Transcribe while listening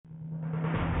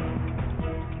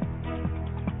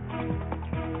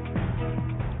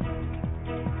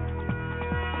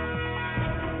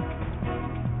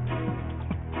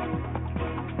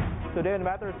Today, on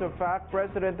Matters of Fact,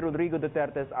 President Rodrigo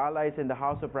Duterte's allies in the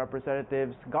House of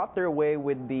Representatives got their way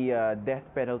with the death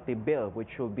penalty bill, which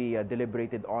will be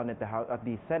deliberated on at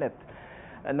the Senate.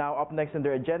 And now, up next on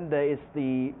their agenda is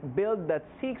the bill that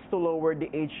seeks to lower the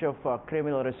age of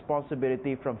criminal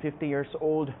responsibility from 50 years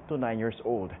old to 9 years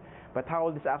old. But how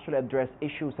will this actually address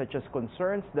issues such as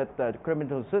concerns that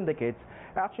criminal syndicates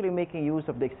are actually making use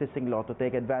of the existing law to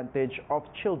take advantage of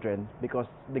children because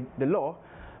the law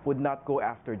would not go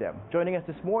after them? Joining us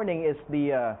this morning is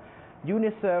the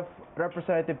UNICEF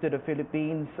Representative to the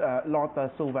Philippines,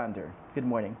 Lotta, Sylwander. Good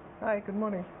morning. Hi, good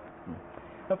morning.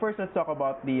 Now first, let's talk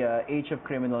about the age of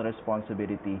criminal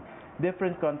responsibility.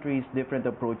 Different countries, different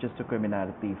approaches to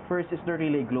criminality. First, is there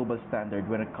really a global standard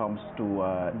when it comes to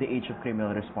the age of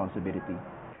criminal responsibility?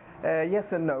 Yes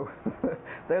and no.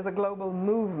 There's a global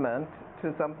movement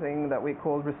to something that we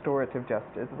call restorative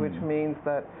justice, which means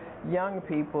that young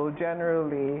people,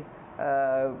 generally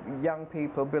young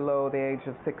people below the age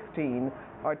of 16,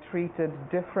 are treated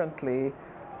differently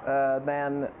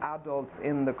than adults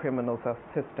in the criminal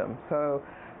system. So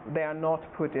they are not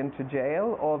put into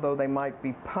jail, although they might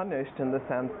be punished in the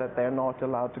sense that they're not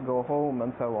allowed to go home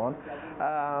and so on.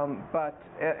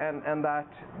 And that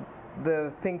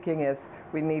the thinking is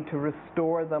we need to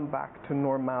restore them back to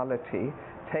normality,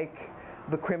 take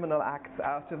the criminal acts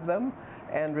out of them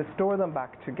and restore them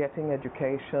back to getting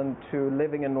education, to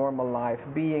living a normal life,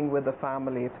 being with the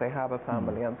family if they have a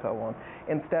family and so on,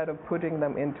 instead of putting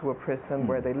them into a prison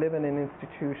where they live in an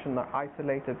institution, are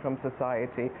isolated from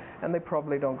society, and they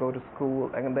probably don't go to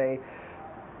school, and they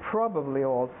probably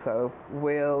also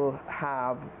will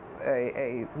have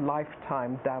a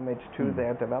lifetime damage to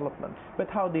their development. But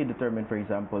how do you determine, for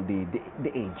example, the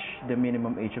age, the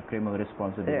minimum age of criminal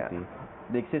responsibility? Yeah.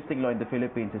 The existing law in the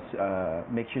Philippines is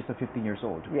makes use of 15 years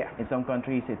old. Yeah. In some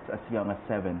countries, it's as young as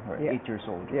 7 or 8 years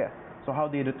old. Yeah. So how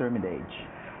do you determine the age?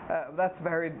 That's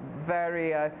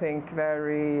very, I think,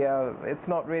 very, it's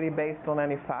not really based on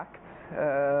any facts.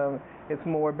 It's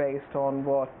more based on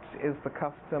what is the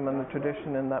custom and the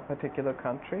tradition in that particular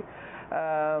country.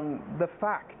 The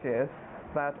fact is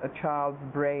that a child's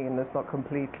brain is not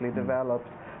completely developed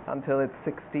until it's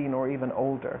 16 or even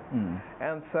older.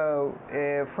 And so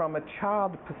from a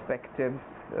child perspective,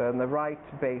 the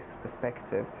right-based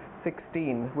perspective,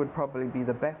 16 would probably be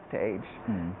the best age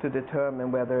to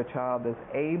determine whether a child is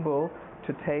able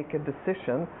to take a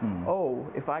decision, oh,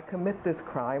 if I commit this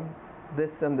crime, this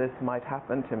and this might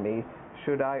happen to me.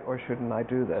 Should I or shouldn't I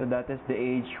do this? So that is the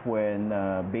age when,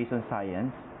 based on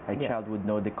science, a child would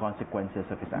know the consequences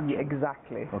of his actions. Yeah,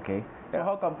 exactly. Okay. So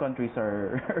how come countries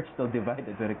are still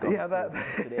divided when it comes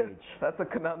to the age? That's a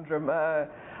conundrum.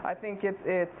 I think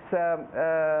it's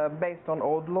based on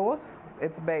old laws.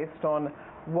 It's based on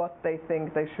what they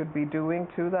think they should be doing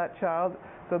to that child.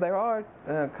 So there are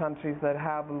countries that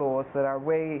have laws that are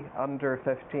way under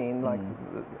 15,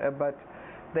 but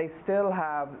they still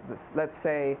have, let's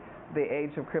say, the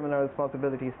age of criminal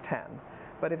responsibility is 10.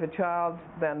 But if a child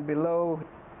then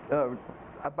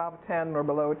above 10 or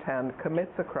below 10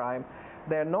 commits a crime,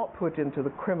 they're not put into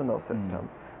the criminal system.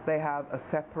 They have a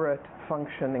separate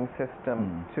functioning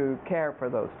system to care for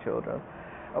those children.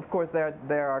 Of course,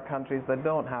 there are countries that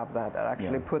don't have that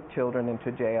actually put children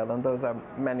into jail, and those are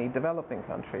many developing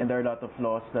countries. And there are a lot of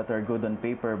laws that are good on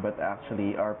paper, but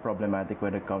actually are problematic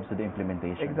when it comes to the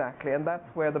implementation. Exactly, and that's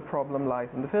where the problem lies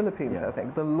in the Philippines, I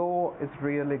think. The law is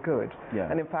really good,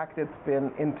 and in fact it's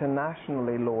been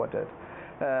internationally lauded.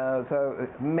 So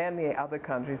many other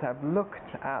countries have looked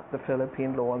at the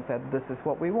Philippine law and said, this is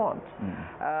what we want.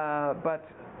 But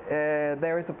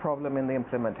there is a problem in the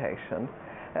implementation.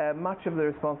 Much of the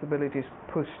responsibility is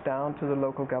pushed down to the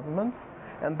local governments,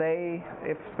 and they,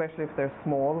 especially if they're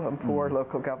small and poor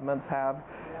local governments,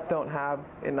 don't have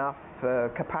enough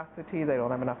capacity, they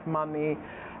don't have enough money,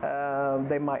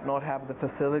 they might not have the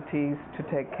facilities to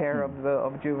take care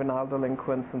of juvenile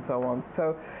delinquents and so on.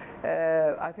 So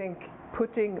I think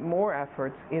putting more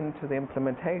efforts into the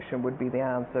implementation would be the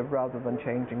answer rather than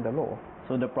changing the law.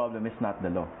 So the problem is not the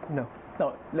law? No.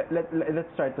 Now, let's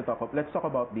try to talk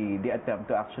about the attempt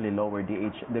to actually lower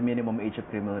the minimum age of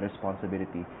criminal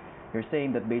responsibility. You're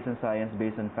saying that based on science,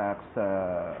 based on facts,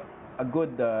 a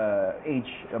good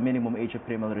a minimum age of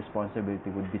criminal responsibility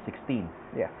would be 16.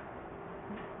 Yes.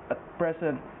 At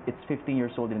present, it's 15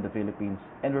 years old in the Philippines,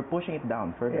 and we're pushing it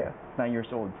down further, 9 years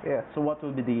old. Yes. So what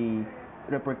will be the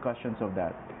repercussions of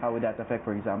that? How would that affect,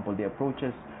 for example, the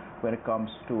approaches when it comes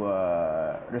to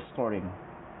restoring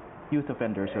youth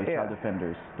offenders or child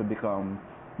offenders to become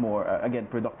more, again,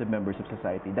 productive members of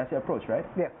society? That's the approach, right?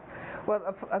 Yes. Well,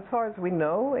 as far as we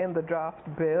know, in the draft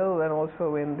bill and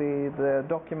also in the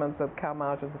documents that come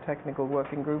out of the technical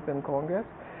working group in Congress,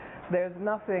 there's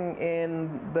nothing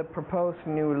in the proposed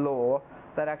new law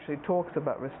that actually talks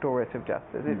about restorative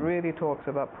justice. It really talks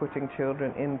about putting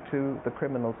children into the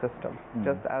criminal system,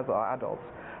 just as are adults.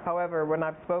 However, when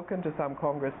I've spoken to some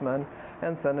congressmen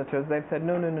and senators, they've said,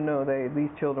 no, these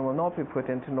children will not be put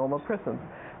into normal prisons.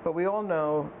 But we all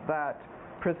know that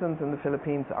prisons in the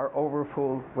Philippines are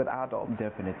overfull with adults.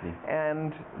 Definitely.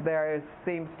 And there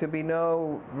seems to be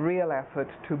no real effort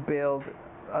to build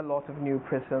a lot of new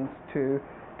prisons to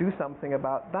do something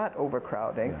about that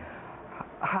overcrowding.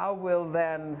 How will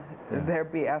then there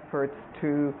be efforts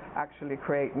to actually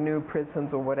create new prisons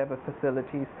or whatever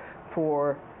facilities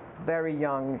for very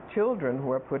young children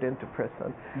who are put into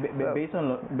prison? Based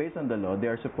on the law, they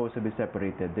are supposed to be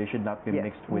separated. They should not be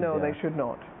mixed with... No, they should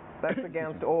not. That's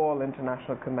against all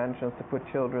international conventions to put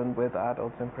children with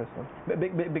adults in prison.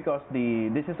 Because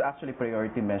this is actually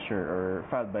priority measure or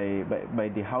filed by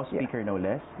the House Speaker, no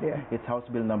less. It's House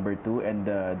Bill number 2, and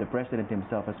the President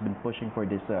himself has been pushing for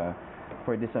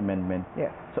this amendment.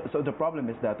 So the problem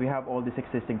is that we have all these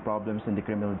existing problems in the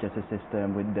criminal justice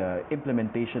system with the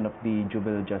implementation of the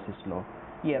juvenile justice law.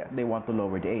 Yet they want to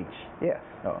lower the age.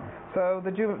 So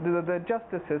the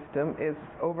justice system is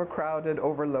overcrowded,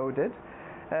 overloaded.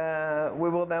 We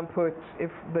will then put,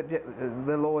 if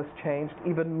the law is changed,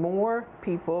 even more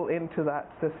people into that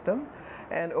system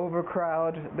and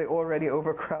overcrowd the already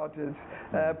overcrowded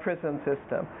prison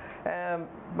system.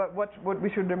 But what we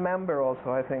should remember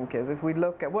also, I think, is if we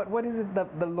look at what is it that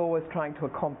the law is trying to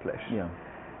accomplish.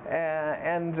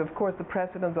 And of course the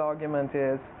President's argument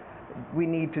is we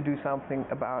need to do something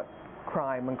about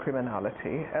crime and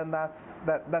criminality, and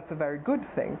that's a very good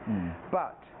thing.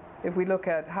 But if we look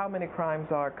at how many crimes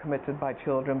are committed by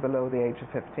children below the age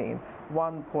of 15,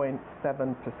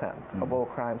 1.7% of all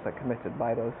crimes are committed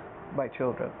by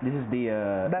children. This is the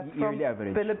yearly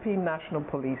average. Philippine National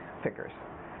Police figures.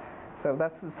 So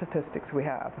that's the statistics we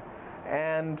have.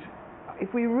 And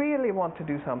if we really want to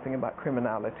do something about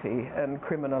criminality and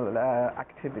criminal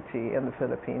activity in the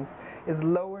Philippines, is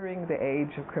lowering the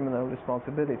age of criminal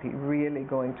responsibility really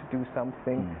going to do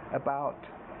something about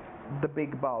the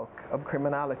big bulk of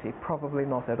criminality? Probably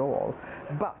not at all,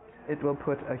 but it will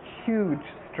put a huge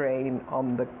strain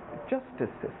on the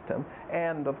justice system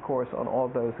and of course on all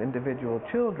those individual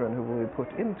children who will be put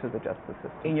into the justice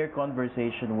system. In your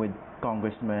conversation with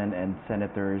congressmen and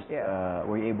senators,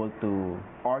 were you able to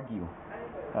argue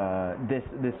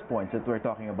this point that we're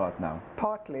talking about now?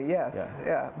 Partly, yes.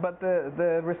 But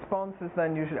the response is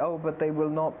then usually, but they will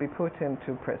not be put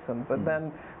into prison. But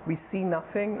then we see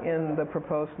nothing in the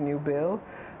proposed new bill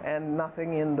and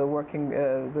nothing in the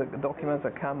the documents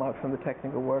that come out from the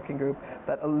technical working group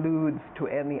that alludes to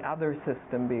any other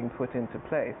system being put into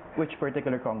place. Which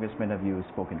particular congressman have you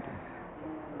spoken to?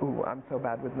 Ooh, I'm so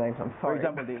bad with names, I'm sorry.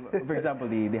 For example,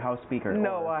 the House Speaker.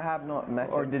 No, I have not met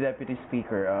him. Or the Deputy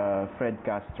Speaker, Fred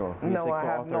Castro. No, I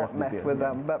have not met with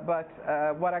them. But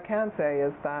what I can say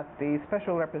is that the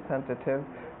Special Representative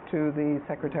to the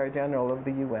Secretary General of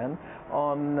the UN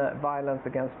on violence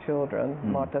against children,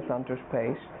 Marta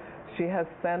Santos-Page, she has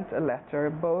sent a letter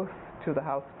both to the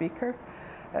House Speaker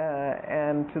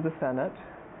and to the Senate.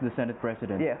 The Senate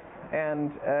President. Yes,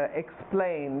 and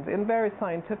explained in very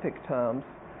scientific terms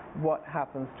what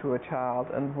happens to a child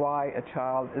and why a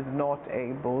child is not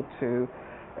able to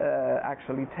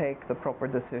actually take the proper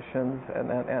decisions,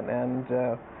 and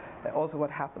also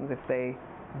what happens if they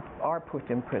are put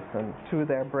in prison, to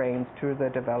their brains, to their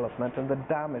development, and the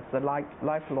damage, the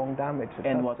lifelong damage.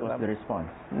 And what was the response?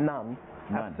 None.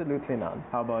 Absolutely none.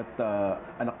 How about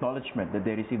an acknowledgement that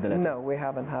they received the letter? No, we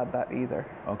haven't had that either.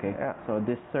 Okay, so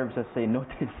this serves as a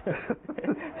notice.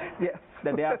 Yes.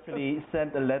 That they actually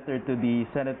sent a letter to the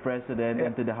Senate President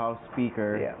and to the House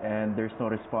Speaker, and there's no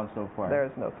response so far. There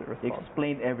is no response. They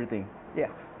explained everything. Yes.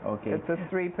 Okay. It's a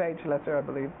 3-page letter, I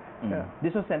believe.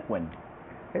 This was sent when?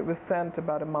 It was sent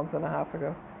about a month and a half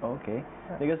ago. Okay.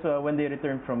 Because when they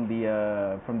return from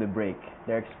the break,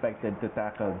 they're expected to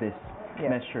tackle this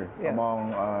measure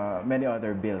among many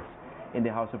other bills in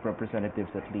the House of Representatives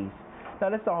at least. Now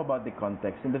let's talk about the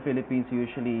context. In the Philippines, you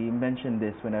usually mention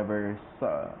this whenever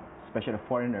especially a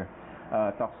foreigner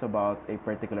talks about a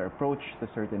particular approach to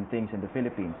certain things in the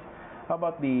Philippines. How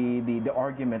about the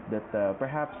argument that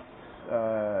perhaps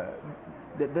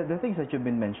the things that you've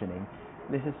been mentioning,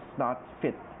 this is not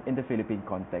fit in the Philippine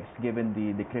context, given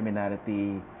the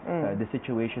criminality, the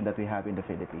situation that we have in the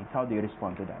Philippines? How do you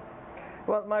respond to that?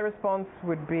 Well, my response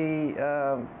would be,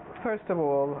 first of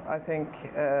all, I think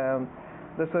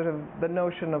the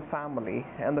notion of family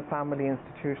and the family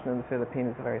institution in the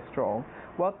Philippines is very strong.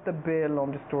 What the bill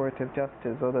on restorative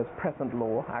justice, or the present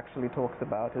law, actually talks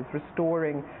about is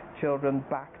restoring children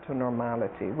back to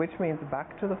normality, which means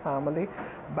back to the family,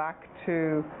 back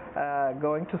to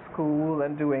going to school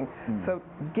and doing, so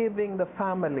giving the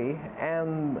family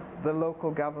and the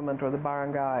local government or the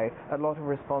barangay a lot of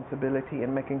responsibility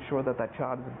in making sure that that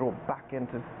child is brought back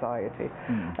into society.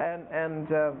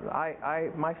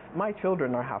 My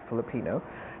children are half Filipino,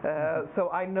 so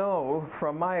I know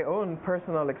from my own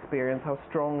personal experience how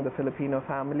strong the Filipino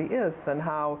family is and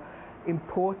how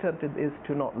important it is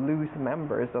to not lose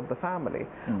members of the family.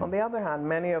 On the other hand,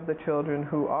 many of the children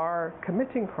who are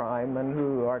committing crime and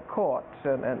who are caught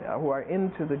and who are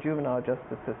into the juvenile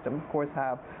justice system, of course,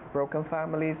 have broken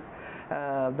families.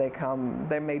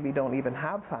 They maybe don't even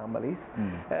have families.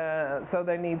 So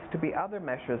there needs to be other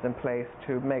measures in place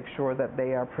to make sure that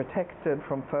they are protected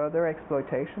from further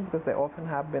exploitation, because they often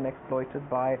have been exploited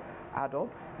by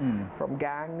adults from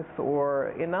gangs or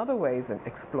in other ways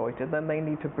exploited. Then they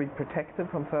need to be protected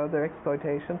from further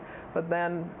exploitation, but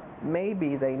then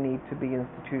maybe they need to be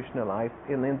institutionalized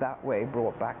and in that way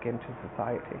brought back into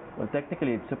society. Well,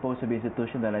 technically it's supposed to be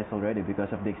institutionalized already because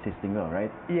of the existing law,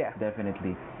 right? Yeah.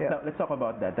 Definitely. Yeah. Now, let's talk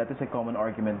about that. That is a common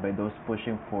argument by those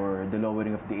pushing for the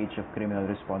lowering of the age of criminal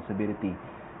responsibility.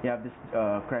 You have this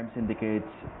crime syndicates,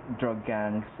 drug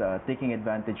gangs taking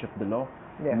advantage of the law,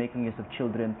 making use of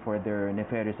children for their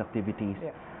nefarious activities.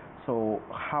 So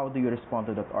how do you respond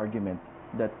to that argument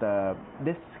that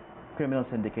these criminal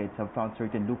syndicates have found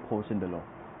certain loopholes in the law?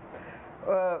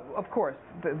 Of course,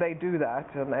 they do that,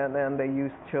 and they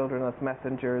use children as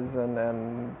messengers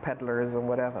and peddlers and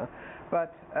whatever.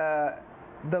 But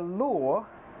the law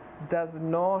does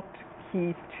not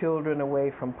keep children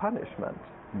away from punishment.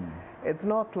 It's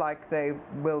not like they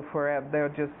will forever, they're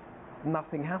just,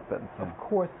 nothing happens. Of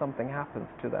course something happens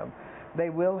to them. They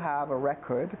will have a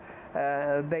record.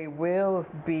 They will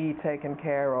be taken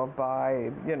care of by,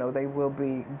 they will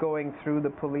be going through the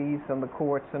police and the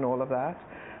courts and all of that.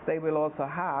 They will also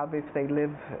have, if they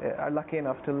are lucky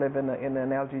enough to live in an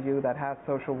LGU that has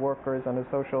social workers and a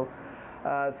social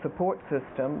support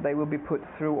system, they will be put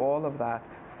through all of that.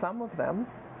 Some of them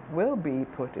will be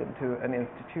put into an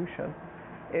institution.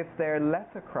 If they're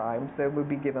lesser crimes, they will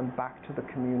be given back to the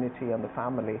community and the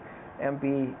family and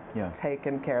be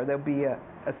taken care. There'll be a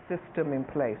system in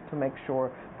place to make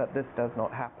sure that this does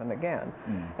not happen again.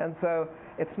 And so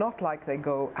it's not like they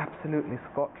go absolutely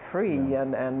scot-free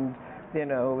and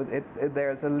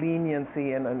there's a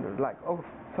leniency and like, oh,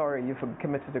 sorry, you've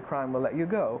committed a crime, we'll let you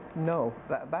go. No,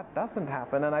 that doesn't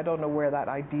happen, and I don't know where that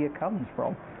idea comes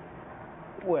from.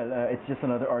 Well, it's just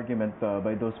another argument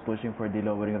by those pushing for the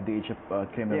lowering of the age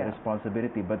of criminal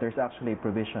responsibility, but there's actually a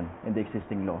provision in the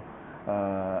existing law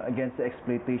against the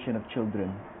exploitation of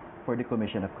children for the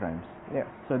commission of crimes.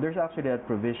 So there's actually that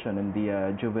provision in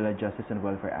the Juvenile Justice and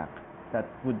Welfare Act that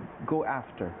would go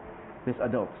after these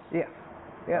adults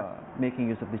making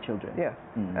use of the children.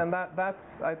 And that's,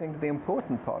 I think, the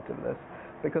important part of this,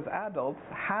 because adults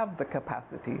have the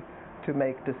capacity to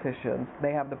make decisions.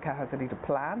 They have the capacity to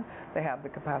plan. They have the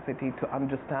capacity to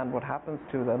understand what happens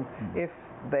to them if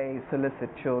they solicit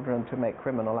children to make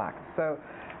criminal acts. So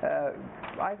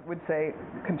I would say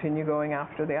continue going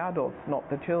after the adults, not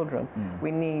the children.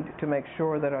 We need to make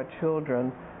sure that our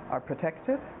children are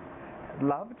protected,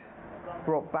 loved,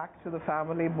 brought back to the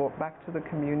family, brought back to the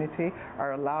community,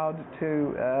 are allowed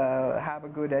to have a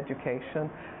good education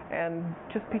and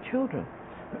just be children.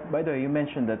 By the way, you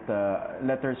mentioned that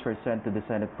letters were sent to the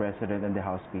Senate President and the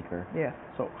House Speaker.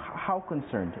 So how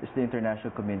concerned is the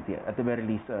international community, at the very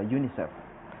least UNICEF?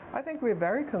 I think we're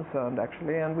very concerned,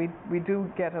 actually, and we do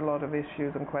get a lot of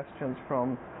issues and questions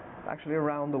from actually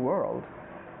around the world,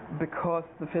 because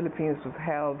the Philippines was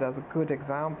held as a good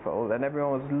example and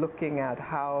everyone was looking at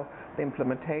how the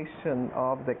implementation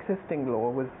of the existing law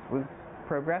was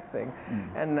progressing,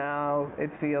 and now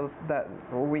it feels that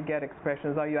we get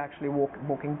expressions, are you actually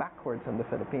walking backwards in the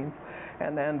Philippines,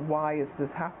 and why is this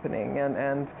happening,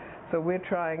 and so we're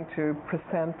trying to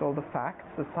present all the facts,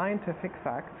 the scientific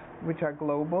facts, which are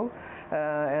global,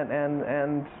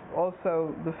 and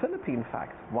also the Philippine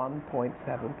facts.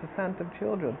 1.7% of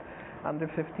children under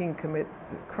 15 commit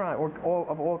crime, or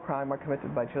all crime are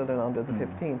committed by children under the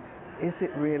 15. Is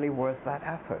it really worth that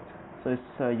effort? So is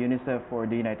UNICEF or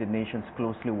the United Nations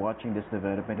closely watching this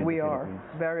development in the Philippines? We are,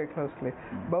 very closely,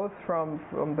 both from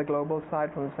the global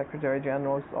side, from the Secretary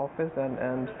General's office,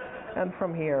 and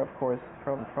from here, of course,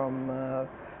 from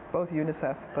both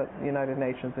UNICEF but the United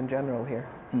Nations in general here.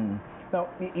 Now,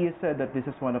 you said that this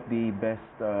is one of the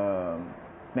best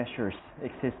measures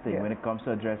existing when it comes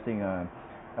to addressing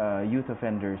youth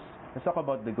offenders, let's talk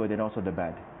about the good and also the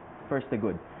bad. First, the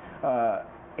good.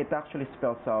 It actually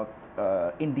spells out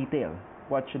in detail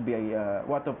what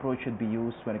approach should be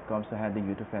used when it comes to handling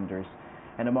youth offenders,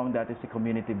 and among that is the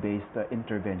community-based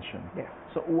intervention. Yes.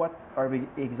 So what are we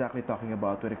exactly talking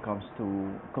about when it comes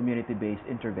to community-based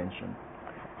intervention?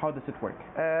 How does it work?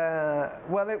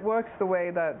 Well, it works the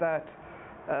way that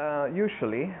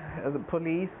usually the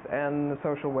police and the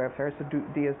social welfare, so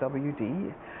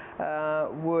DSWD,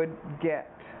 would get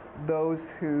those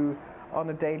who on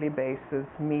a daily basis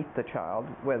meet the child,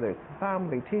 whether it's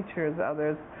family, teachers,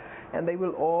 others, and they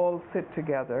will all sit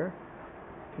together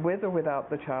with or without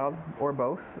the child, or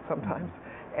both sometimes,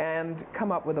 and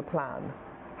come up with a plan.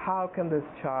 How can this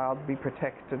child be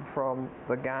protected from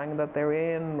the gang that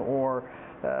they're in, or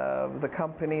the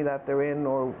company that they're in,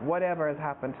 or whatever has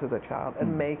happened to the child,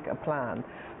 and make a plan.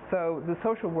 So the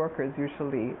social worker is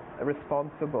usually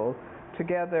responsible,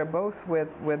 together both with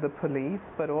the police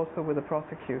but also with the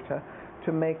prosecutor,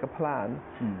 to make a plan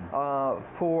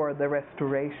for the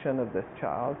restoration of this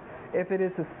child. If it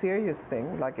is a serious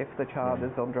thing, like if the child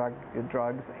is on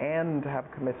drugs and have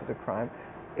committed a crime,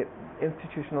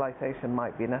 institutionalization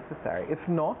might be necessary. If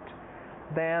not,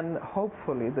 then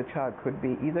hopefully the child could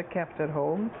be either kept at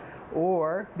home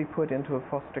or be put into a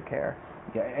foster care.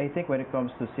 Yeah, I think when it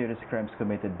comes to serious crimes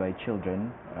committed by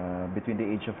children between the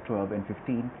age of 12 and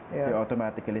 15, they're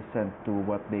automatically sent to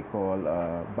what they call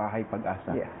Bahay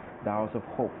Pag-asa, the House of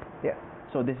Hope. Yes.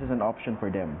 So this is an option for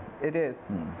them. It is.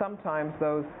 Sometimes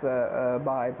those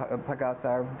Bahay Pag-asa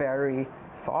are very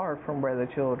far from where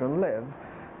the children live.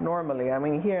 Normally, I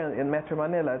mean, here in Metro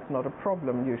Manila, it's not a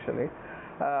problem usually.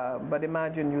 But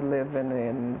imagine you live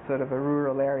in sort of a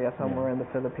rural area somewhere in the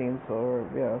Philippines,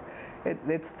 or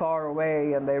it's far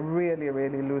away, and they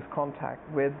really lose contact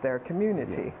with their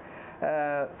community.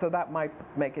 So that might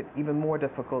make it even more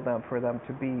difficult then for them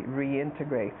to be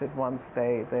reintegrated once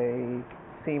they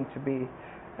seem to be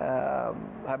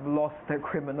have lost their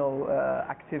criminal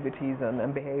activities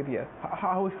and behavior.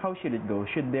 How should it go?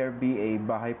 Should there be a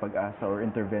Bahay Pag-asa or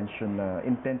intervention,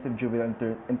 intensive juvenile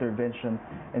intervention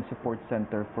and support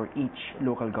center for each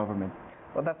local government?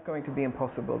 Well, that's going to be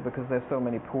impossible because there's so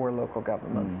many poor local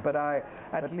governments. But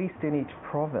at least in each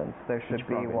province there should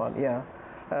be one.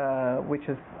 Which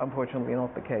is unfortunately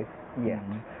not the case yet.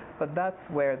 But that's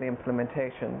where the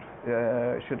implementation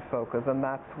should focus, and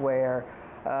that's where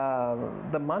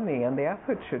the money and the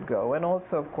effort should go, and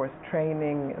also of course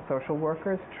training social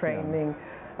workers, training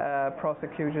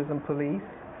prosecutors and police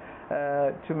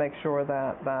to make sure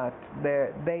that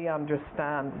they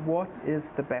understand what is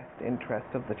the best interest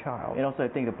of the child. And also I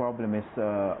think the problem is,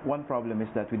 one problem is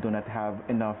that we do not have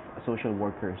enough social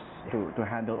workers to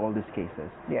handle all these cases.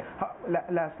 Yes.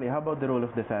 Lastly, how about the role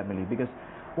of the family? Because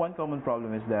one common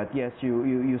problem is that, yes,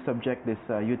 you subject this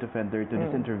youth offender to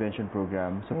this intervention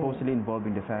program, supposedly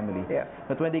involving the family.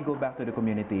 But when they go back to the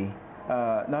community,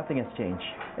 nothing has changed.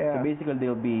 So basically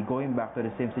they'll be going back to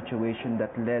the same situation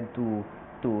that led to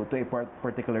a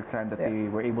particular crime that they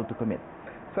were able to commit.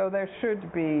 So there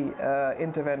should be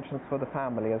interventions for the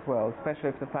family as well, especially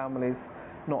if the family is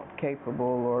not capable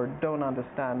or don't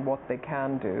understand what they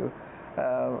can do.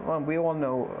 Well, we all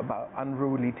know about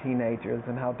unruly teenagers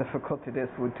and how difficult it is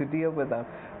to deal with them.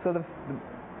 So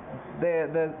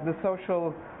the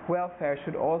social welfare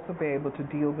should also be able to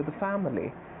deal with the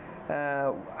family.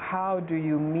 How do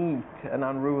you meet an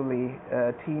unruly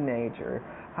teenager?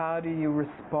 How do you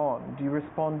respond? Do you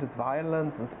respond with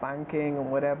violence and spanking and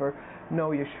whatever?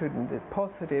 No, you shouldn't.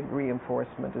 Positive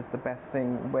reinforcement is the best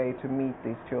way to meet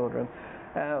these children.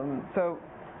 So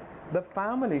the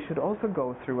family should also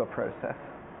go through a process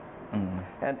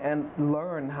and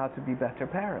learn how to be better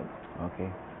parents. Okay.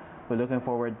 We're looking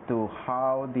forward to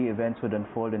how the events would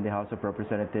unfold in the House of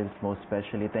Representatives, most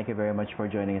especially. Thank you very much for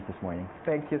joining us this morning.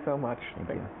 Thank you so much. Thank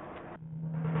you.